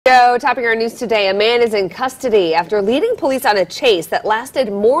Metro, topping our news today, a man is in custody after leading police on a chase that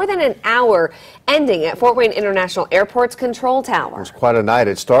lasted more than an hour, ending at Fort Wayne International Airport's control tower. It was quite a night.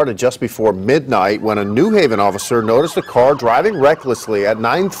 It started just before midnight when a New Haven officer noticed a car driving recklessly at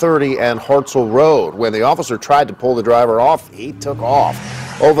 930 and Hartzell Road. When the officer tried to pull the driver off, he took off.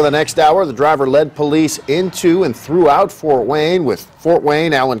 Over the next hour, the driver led police into and throughout Fort Wayne, with Fort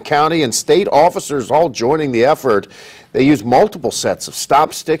Wayne, Allen County, and state officers all joining the effort. They used multiple sets of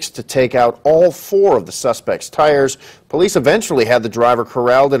stop sticks to take out all 4 of the suspect's tires. Police eventually had the driver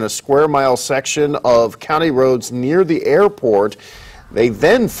corralled in a square-mile section of county roads near the airport. They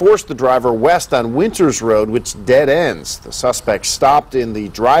then forced the driver west on Winters Road, which dead ends. The suspect stopped in the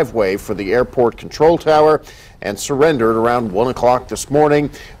driveway for the airport control tower and surrendered around 1 o'clock this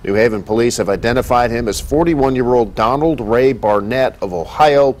morning. New Haven police have identified him as 41-year-old Donald Ray Barnett of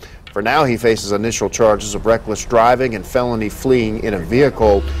Ohio. For now, he faces initial charges of reckless driving and felony fleeing in a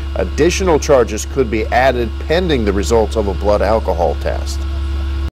vehicle. Additional charges could be added pending the results of a blood alcohol test.